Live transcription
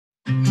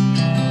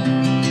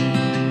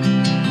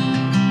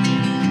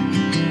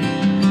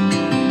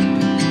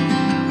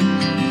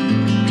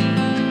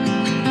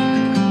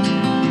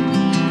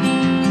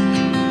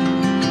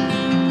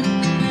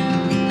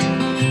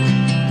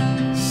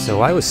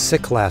So I was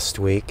sick last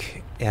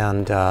week,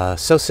 and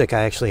so sick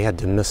I actually had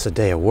to miss a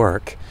day of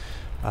work.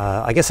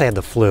 I guess I had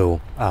the flu.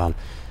 I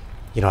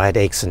had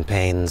aches and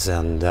pains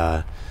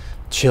and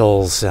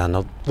chills and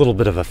a little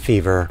bit of a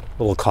fever,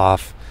 a little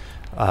cough,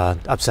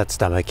 upset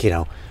stomach,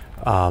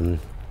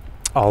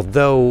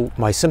 Although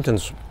my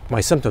symptoms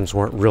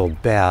weren't real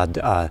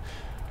bad,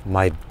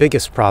 my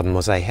biggest problem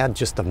was I had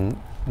just the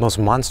most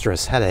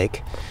monstrous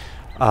headache.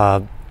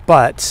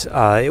 But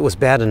it was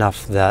bad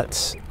enough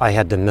that I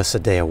had to miss a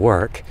day of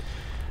work.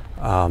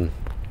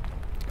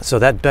 So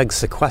that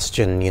begs the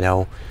question,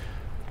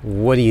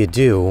 what do you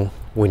do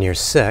when you're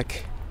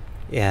sick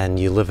and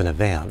you live in a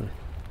van?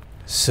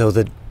 So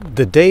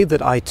the day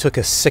that I took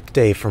a sick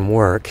day from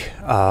work,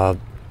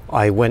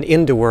 I went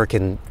into work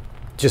and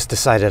just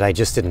decided I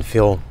just didn't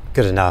feel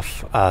good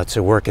enough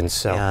to work.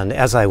 And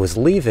as I was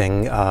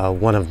leaving,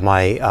 one of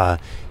my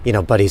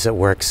buddies at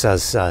work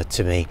says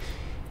to me,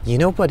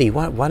 buddy,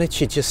 why don't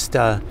you just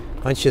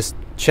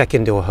check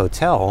into a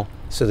hotel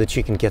so that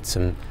you can get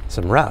some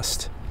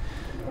rest?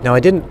 Now, I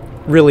didn't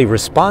really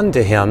respond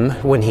to him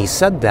when he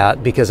said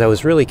that because I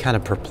was really kind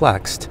of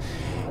perplexed.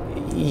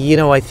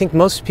 I think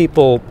most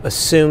people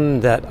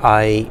assume that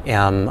I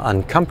am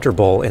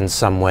uncomfortable in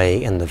some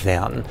way in the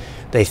van.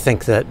 They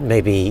think that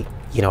maybe,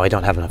 I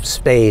don't have enough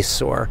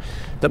space or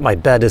that my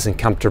bed isn't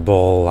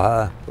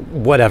comfortable,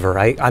 whatever.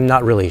 I'm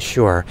not really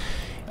sure.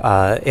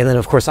 And then,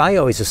 of course, I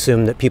always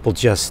assume that people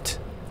just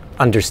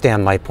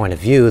understand my point of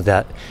view,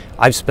 that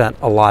I've spent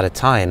a lot of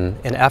time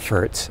and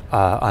effort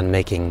on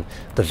making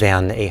the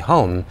van a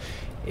home,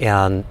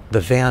 and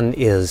the van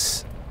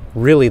is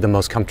really the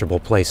most comfortable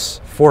place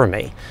for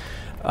me.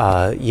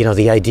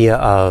 The idea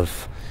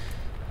of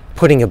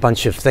putting a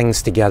bunch of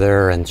things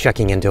together and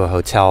checking into a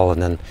hotel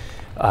and then,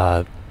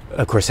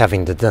 of course,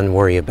 having to then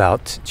worry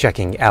about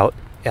checking out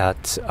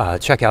at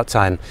checkout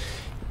time,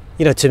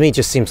 to me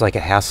just seems like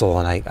a hassle,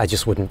 and I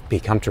just wouldn't be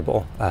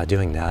comfortable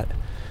doing that.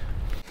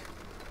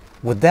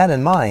 With that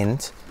in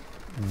mind,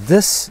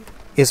 this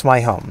is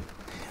my home.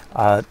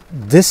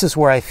 This is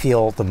where I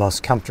feel the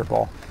most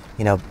comfortable.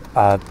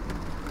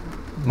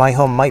 My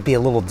home might be a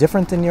little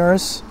different than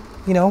yours,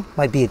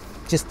 might be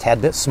just a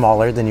tad bit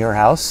smaller than your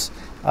house.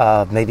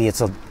 Maybe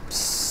it's a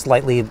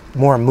slightly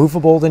more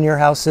movable than your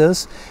house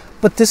is,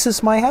 but this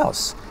is my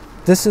house.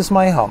 This is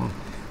my home.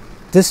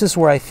 This is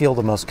where I feel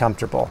the most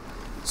comfortable.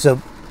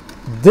 So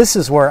this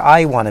is where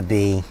I want to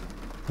be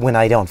when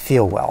I don't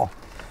feel well.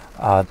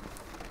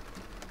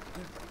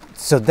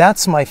 So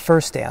that's my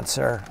first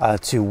answer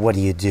to what do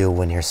you do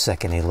when you're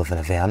sick and you live in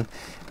a van.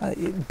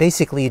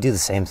 Basically, you do the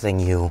same thing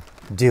you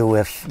do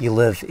if you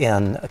live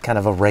in a kind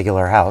of a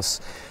regular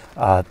house.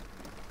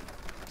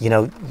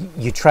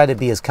 You try to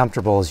be as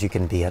comfortable as you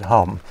can be at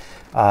home.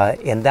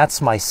 And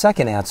that's my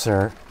second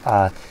answer,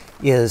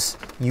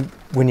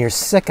 when you're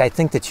sick, I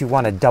think that you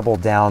want to double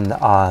down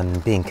on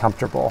being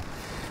comfortable.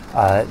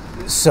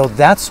 So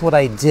that's what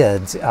I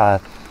did.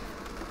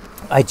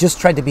 I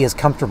just tried to be as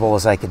comfortable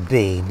as I could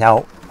be.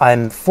 Now,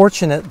 I'm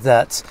fortunate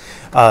that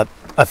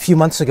a few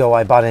months ago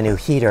I bought a new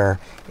heater,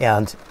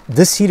 and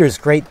this heater is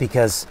great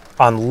because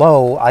on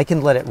low I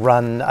can let it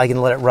run. I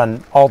can let it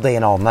run all day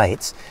and all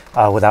night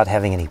without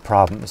having any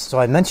problems. So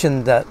I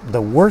mentioned that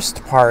the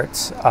worst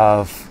part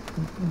of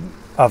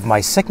my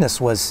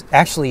sickness was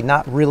actually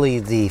not really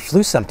the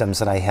flu symptoms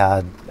that I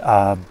had,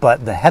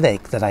 but the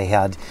headache that I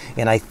had.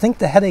 And I think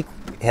the headache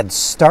had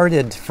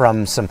started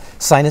from some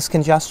sinus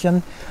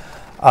congestion.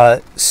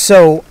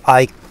 So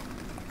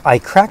I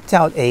cracked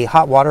out a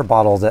hot water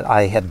bottle that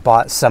I had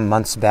bought some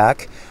months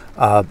back.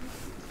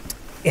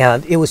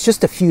 And it was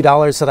just a few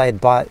dollars that I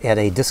had bought at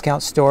a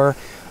discount store.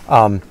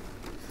 I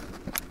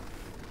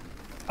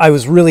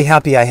was really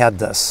happy I had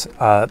this.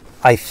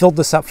 I filled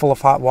this up full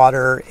of hot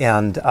water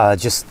and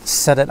just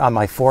set it on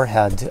my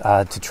forehead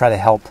to try to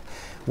help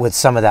with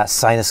some of that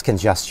sinus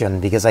congestion,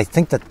 because I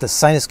think that the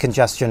sinus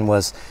congestion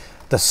was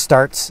the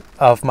start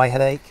of my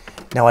headache.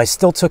 Now, I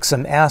still took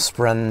some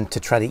aspirin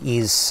to try to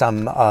ease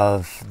some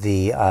of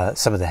the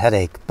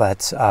headache,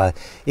 but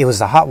it was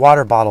the hot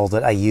water bottle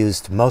that I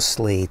used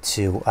mostly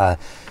to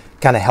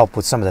kind of help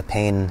with some of the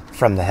pain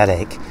from the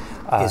headache.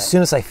 As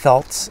soon as I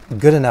felt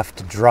good enough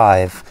to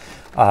drive,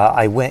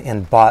 I went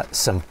and bought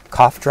some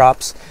cough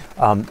drops.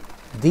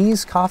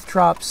 These cough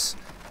drops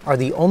are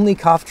the only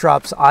cough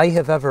drops I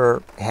have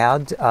ever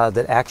had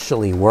that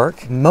actually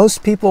work.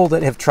 Most people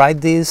that have tried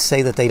these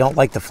say that they don't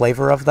like the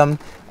flavor of them.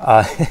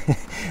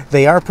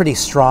 They are pretty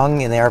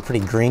strong and they are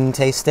pretty green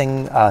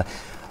tasting.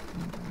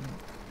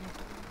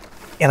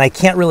 And I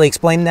can't really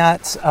explain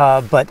that,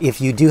 but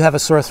if you do have a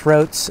sore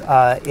throat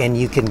and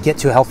you can get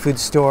to a health food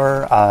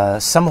store,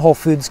 some Whole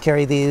Foods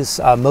carry these,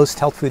 most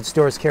health food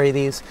stores carry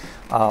these.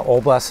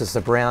 Olbas is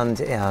the brand,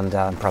 and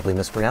I'm probably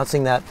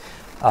mispronouncing that.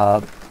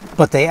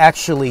 But they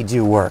actually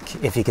do work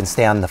if you can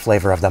stand the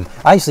flavor of them.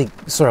 I actually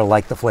sort of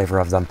like the flavor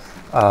of them,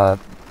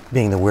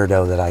 being the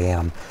weirdo that I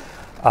am.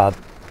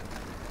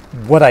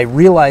 What I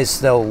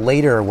realized, though,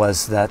 later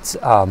was that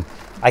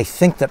I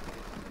think that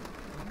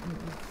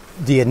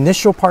the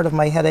initial part of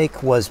my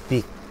headache was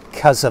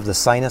because of the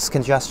sinus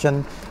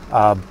congestion,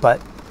 but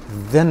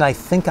then I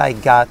think I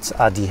got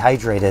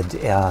dehydrated,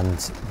 and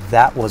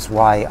that was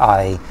why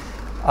I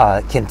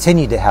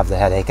continued to have the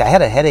headache. I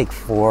had a headache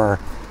for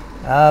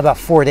about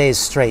 4 days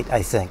straight,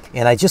 I think,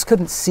 and I just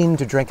couldn't seem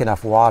to drink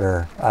enough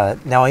water.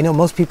 Now, I know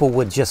most people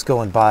would just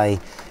go and buy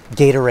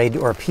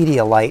Gatorade or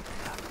Pedialyte.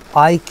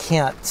 I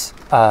can't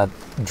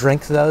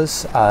drink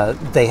those.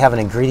 They have an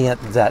ingredient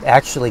that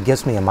actually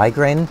gives me a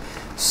migraine,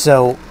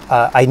 so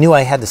I knew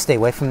I had to stay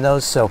away from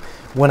those. So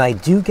when I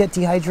do get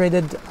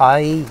dehydrated, I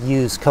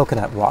use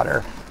coconut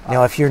water.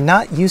 Now, if you're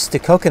not used to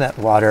coconut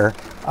water,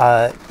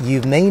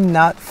 you may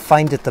not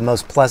find it the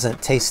most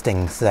pleasant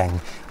tasting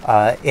thing.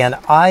 And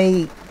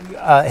I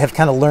have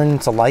kind of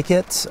learned to like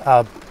it,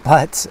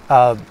 but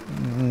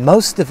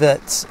most of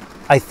it,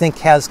 I think,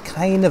 has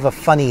kind of a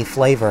funny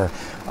flavor.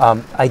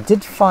 I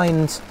did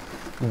find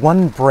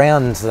one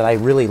brand that I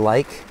really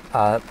like,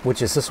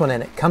 which is this one,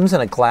 and it comes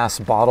in a glass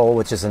bottle,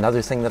 which is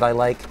another thing that I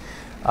like.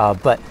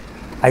 But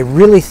I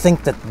really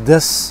think that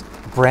this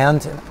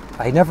brand,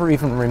 I never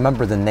even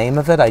remember the name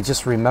of it, I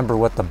just remember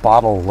what the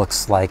bottle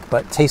looks like,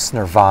 but Taste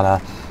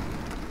Nirvana.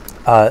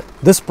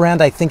 This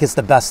brand, I think, is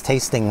the best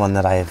tasting one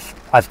that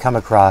I've come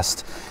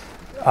across.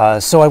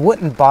 So I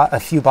went and bought a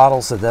few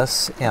bottles of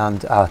this,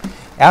 and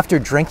after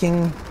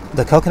drinking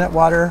the coconut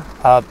water,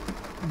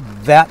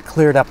 that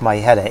cleared up my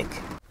headache.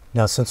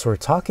 Now, since we're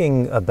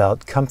talking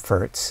about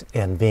comfort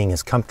and being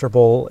as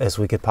comfortable as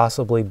we could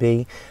possibly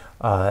be,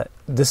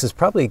 this is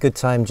probably a good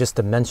time just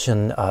to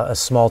mention a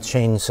small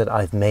change that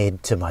I've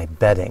made to my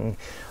bedding.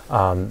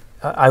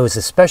 I was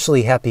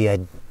especially happy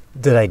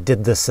that I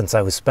did this since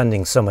I was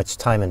spending so much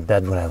time in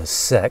bed when I was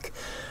sick.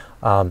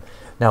 Now,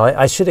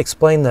 I should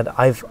explain that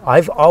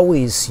I've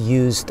always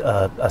used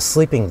a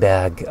sleeping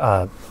bag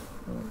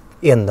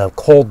in the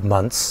cold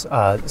months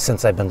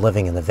since I've been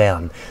living in the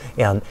van.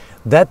 And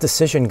that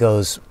decision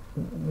goes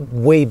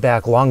way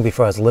back, long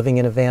before I was living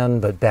in a van,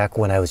 but back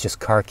when I was just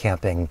car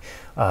camping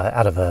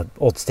out of an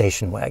old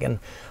station wagon.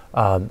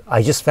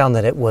 I just found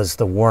that it was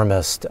the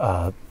warmest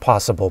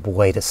possible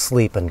way to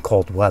sleep in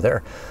cold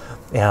weather.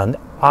 And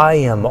I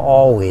am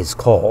always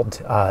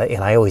cold,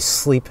 and I always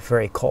sleep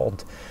very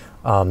cold.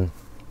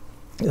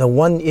 The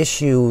one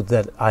issue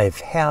that I've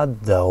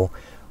had, though,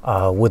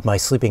 with my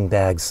sleeping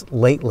bags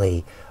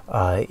lately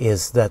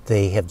is that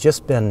they have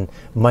just been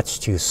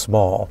much too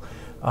small.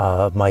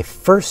 My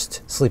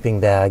first sleeping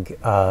bag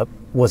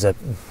was a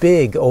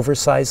big,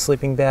 oversized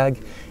sleeping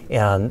bag,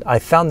 and I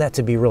found that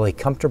to be really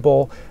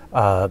comfortable.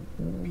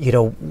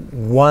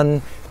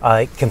 One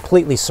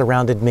completely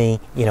surrounded me.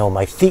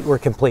 My feet were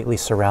completely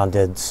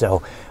surrounded,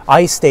 so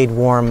I stayed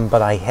warm,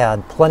 but I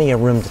had plenty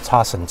of room to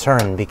toss and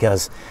turn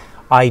because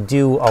I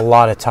do a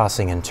lot of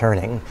tossing and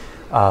turning.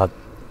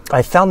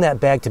 I found that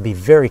bag to be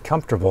very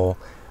comfortable,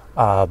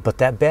 but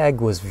that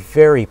bag was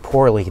very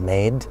poorly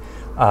made.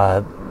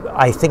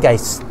 I think I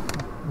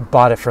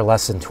bought it for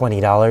less than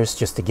 $20,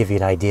 just to give you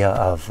an idea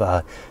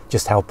of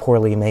just how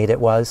poorly made it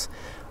was.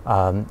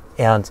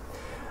 And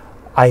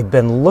I've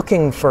been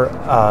looking for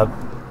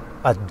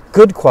a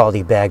good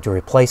quality bag to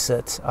replace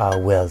it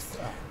with.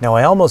 Now,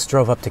 I almost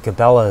drove up to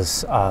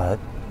Cabela's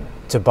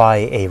to buy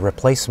a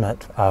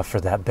replacement for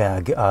that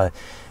bag.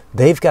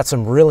 They've got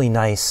some really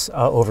nice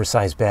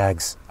oversized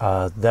bags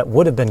that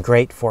would have been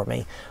great for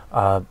me.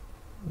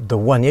 The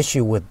one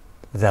issue with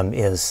them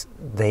is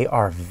they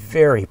are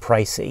very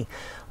pricey.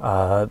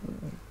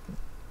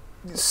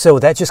 So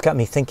that just got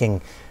me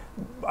thinking,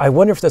 I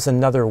wonder if there's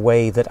another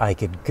way that I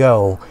could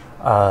go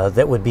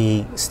that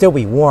would still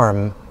be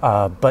warm,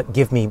 but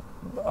give me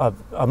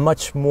a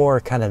much more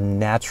kind of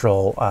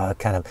natural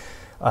kind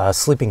of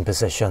sleeping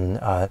position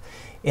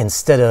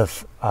instead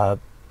of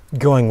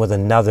going with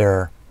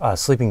another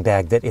sleeping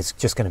bag that is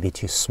just going to be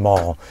too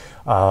small,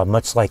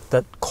 much like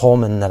the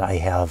Coleman that I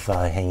have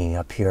hanging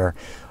up here,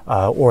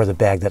 or the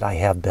bag that I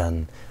have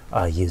been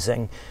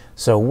using.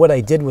 So what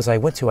I did was I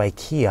went to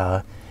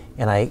IKEA,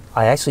 and I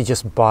actually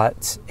just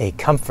bought a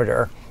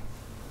comforter,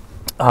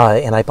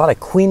 and I bought a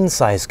queen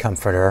size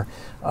comforter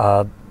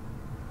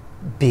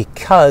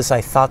because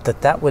I thought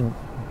that would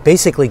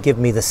basically give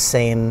me the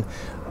same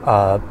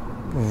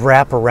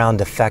wraparound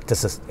effect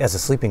as a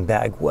sleeping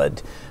bag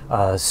would.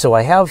 So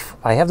I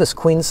have this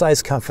queen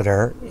size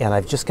comforter, and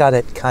I've just got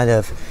it kind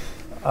of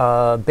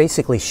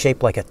basically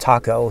shaped like a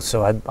taco.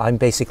 So I'm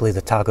basically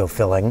the taco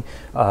filling,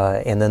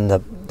 and then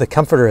the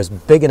comforter is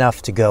big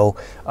enough to go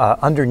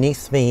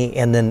underneath me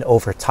and then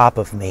over top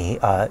of me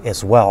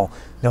as well.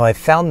 Now, I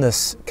found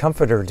this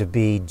comforter to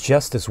be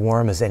just as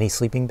warm as any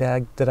sleeping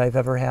bag that I've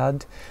ever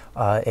had,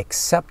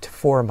 except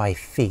for my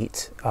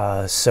feet.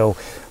 So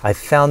I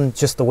found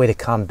just the way to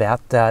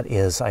combat that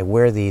is I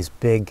wear these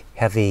big,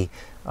 heavy,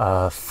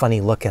 funny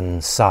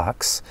looking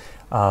socks.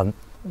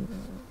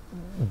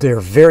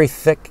 They're very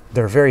thick,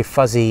 they're very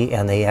fuzzy,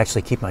 and they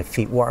actually keep my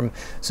feet warm.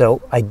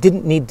 So I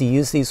didn't need to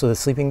use these with a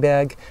sleeping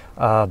bag,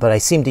 but I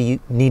seem to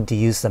need to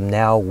use them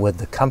now with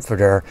the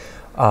comforter.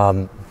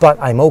 But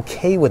I'm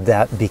okay with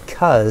that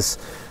because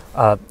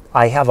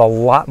I have a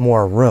lot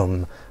more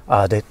room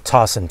to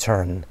toss and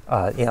turn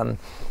in.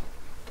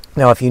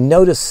 Now, if you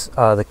notice,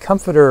 the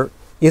comforter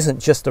isn't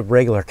just a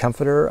regular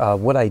comforter.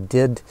 What I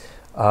did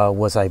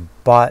was I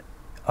bought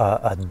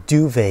a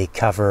duvet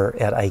cover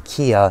at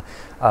IKEA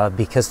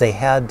because they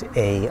had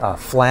a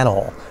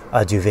flannel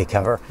duvet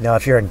cover. Now,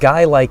 if you're a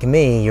guy like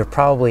me, you're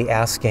probably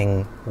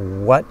asking,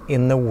 what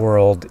in the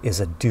world is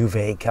a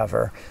duvet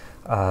cover?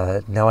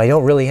 Now, I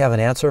don't really have an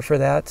answer for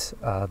that,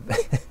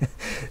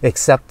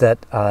 except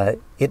that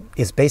it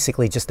is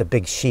basically just a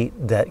big sheet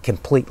that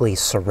completely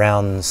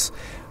surrounds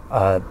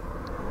a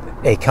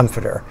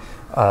comforter.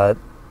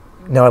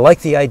 Now, I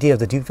like the idea of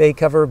the duvet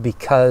cover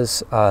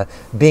because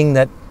being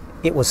that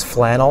it was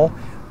flannel,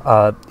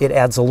 it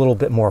adds a little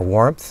bit more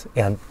warmth,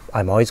 and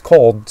I'm always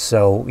cold,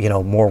 so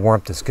more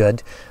warmth is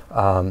good.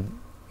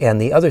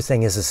 And the other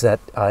thing is that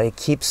it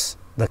keeps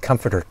the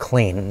comforter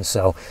clean.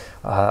 So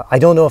I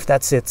don't know if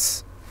that's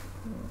its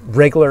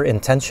regular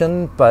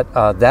intention, but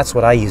that's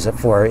what I use it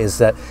for. Is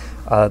that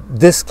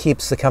this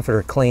keeps the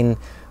comforter clean.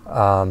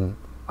 On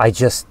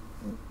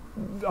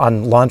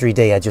laundry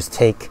day, I just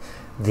take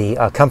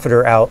the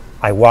comforter out,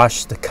 I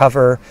wash the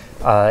cover,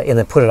 and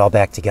then put it all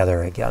back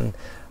together again.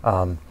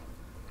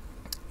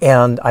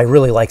 And I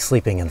really like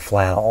sleeping in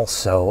flannel,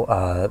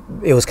 so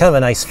it was kind of a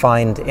nice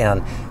find,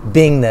 and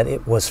being that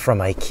it was from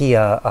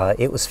IKEA,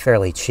 it was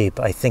fairly cheap.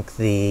 I think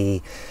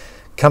the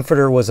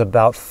comforter was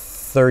about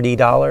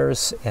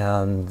 $30,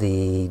 and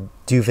the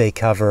duvet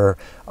cover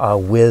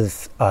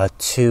with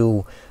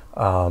two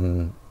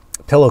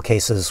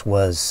pillowcases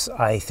was,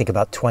 I think,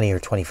 about $20 or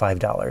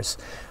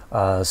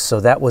 $25. So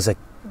that was a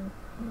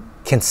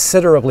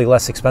considerably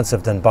less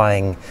expensive than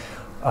buying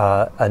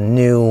a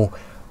new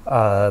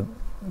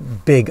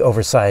big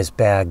oversized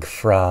bag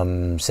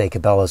from, say,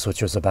 Cabela's,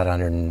 which was about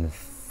 $150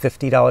 or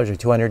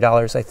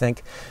 $200, I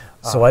think.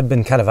 So I've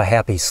been kind of a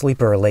happy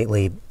sleeper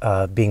lately,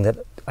 being that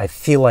I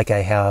feel like I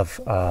have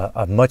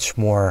a much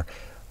more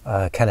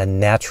kind of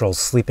natural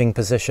sleeping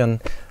position.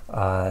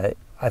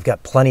 I've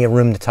got plenty of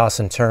room to toss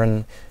and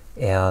turn,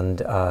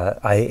 and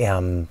I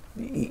am,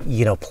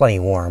 plenty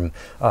warm.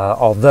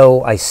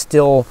 Although I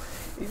still,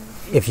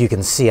 if you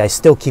can see, I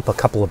still keep a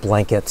couple of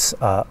blankets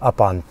up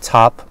on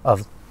top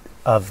of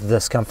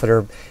this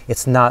comforter.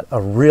 It's not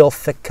a real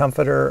thick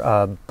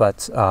comforter,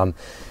 but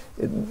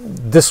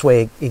this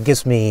way it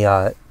gives me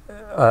a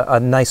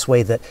nice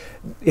way that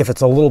if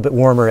it's a little bit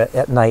warmer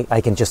at night,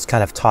 I can just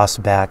kind of toss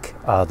back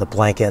the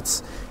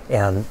blankets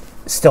and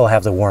still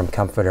have the warm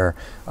comforter.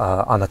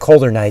 On the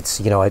colder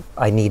nights,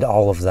 I need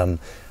all of them,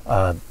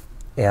 and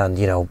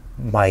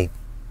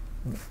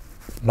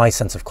my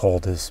sense of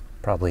cold is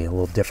probably a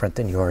little different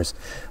than yours.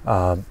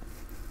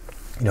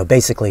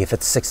 Basically, if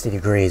it's 60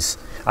 degrees,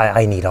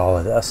 I need all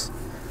of this.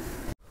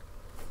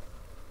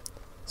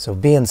 So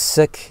being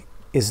sick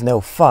is no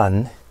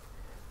fun,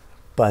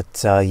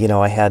 but I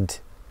had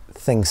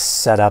things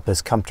set up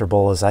as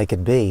comfortable as I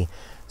could be.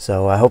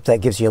 So I hope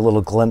that gives you a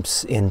little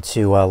glimpse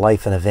into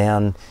life in a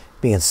van.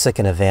 Being sick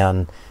in a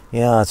van,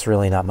 it's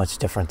really not much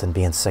different than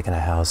being sick in a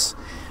house.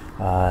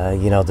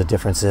 The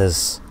difference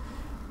is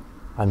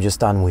I'm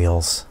just on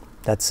wheels.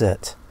 That's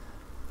it.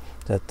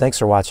 So thanks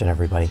for watching,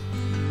 everybody.